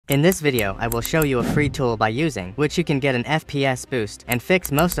In this video, I will show you a free tool by using which you can get an FPS boost and fix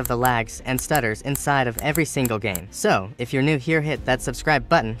most of the lags and stutters inside of every single game. So, if you're new here, hit that subscribe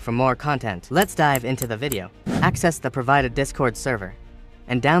button for more content. Let's dive into the video. Access the provided Discord server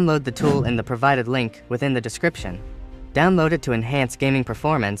and download the tool in the provided link within the description. Download it to enhance gaming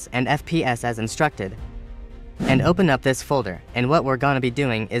performance and FPS as instructed. And open up this folder, and what we're gonna be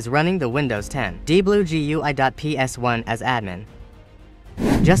doing is running the Windows 10 dbluegui.ps1 as admin.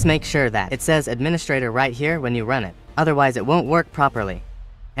 Just make sure that it says administrator right here when you run it, otherwise it won't work properly.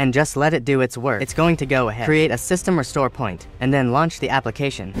 And just let it do its work. It's going to go ahead, create a system restore point, and then launch the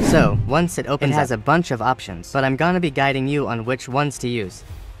application. So, once it opens, it has a bunch of options, but I'm gonna be guiding you on which ones to use.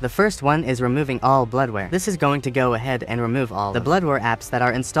 The first one is removing all bloodware. This is going to go ahead and remove all the bloodware apps that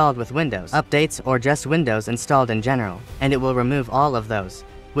are installed with Windows updates or just Windows installed in general, and it will remove all of those,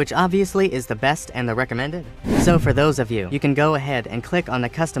 which obviously is the best and the recommended. So for those of you, you can go ahead and click on the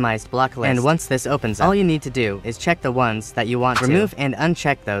customized block list, and once this opens up, all you need to do is check the ones that you want to remove and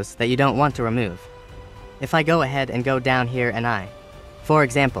uncheck those that you don't want to remove. If I go ahead and go down here and for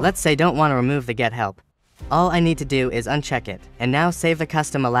example, let's say don't want to remove the get help, all I need to do is uncheck it, and now save the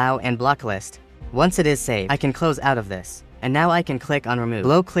custom allow and block list. Once it is saved, I can close out of this, and now I can click on remove.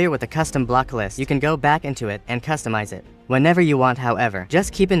 Below clear with the custom block list, you can go back into it and customize it whenever you want. However,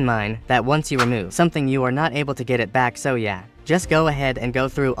 just keep in mind that once you remove something, you are not able to get it back. So yeah, just go ahead and go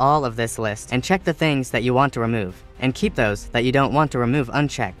through all of this list and check the things that you want to remove, and keep those that you don't want to remove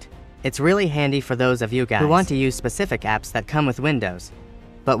unchecked. It's really handy for those of you guys who want to use specific apps that come with Windows,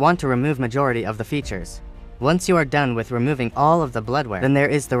 but want to remove majority of the features. Once you are done with removing all of the bloodware, then there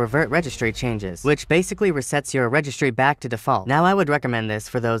is the revert registry changes, which basically resets your registry back to default. Now I would recommend this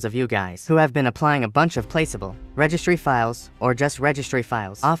for those of you guys who have been applying a bunch of placeable registry files or just registry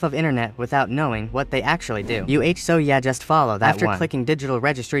files off of internet without knowing what they actually do. So yeah, just follow that after clicking digital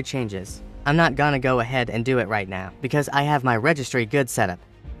registry changes. I'm not gonna go ahead and do it right now because I have my registry good set up.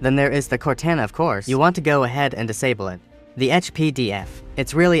 Then there is the Cortana, of course. You want to go ahead and disable it. The HPDF,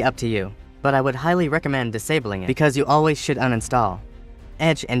 it's really up to you, but I would highly recommend disabling it because you always should uninstall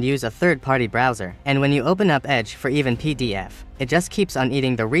Edge and use a third-party browser. And when you open up Edge for even PDF, it just keeps on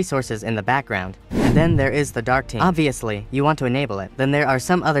eating the resources in the background. And then there is the dark theme. Obviously, you want to enable it. Then there are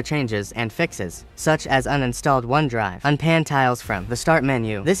some other changes and fixes, such as uninstalled OneDrive, unpan tiles from the start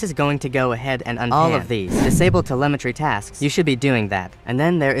menu. This is going to go ahead and unpan all of these. Disable telemetry tasks. You should be doing that. And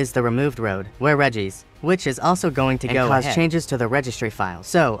then there is the removed road, where Reggies, which is also going to go cause changes to the registry files.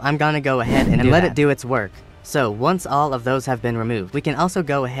 So I'm gonna go ahead and let it do its work. So once all of those have been removed, we can also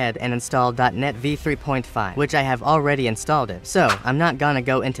go ahead and install .NET v3.5, which I have already installed it. So I'm not gonna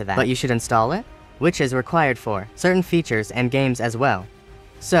go into that, but you should install it, which is required for certain features and games as well.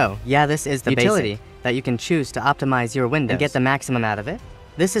 So yeah, this is the utility that you can choose to optimize your Windows and get the maximum out of it.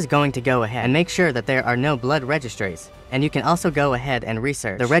 This is going to go ahead and make sure that there are no blood registries, and you can also go ahead and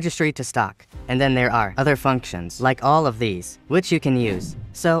research the registry to stock. And then there are other functions, like all of these, which you can use.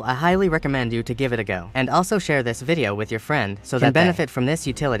 So I highly recommend you to give it a go. And also share this video with your friend so that they benefit from this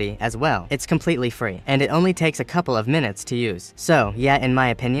utility as well. It's completely free, and it only takes a couple of minutes to use. So yeah, in my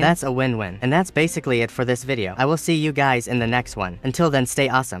opinion, that's a win-win. And that's basically it for this video. I will see you guys in the next one. Until then, stay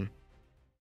awesome.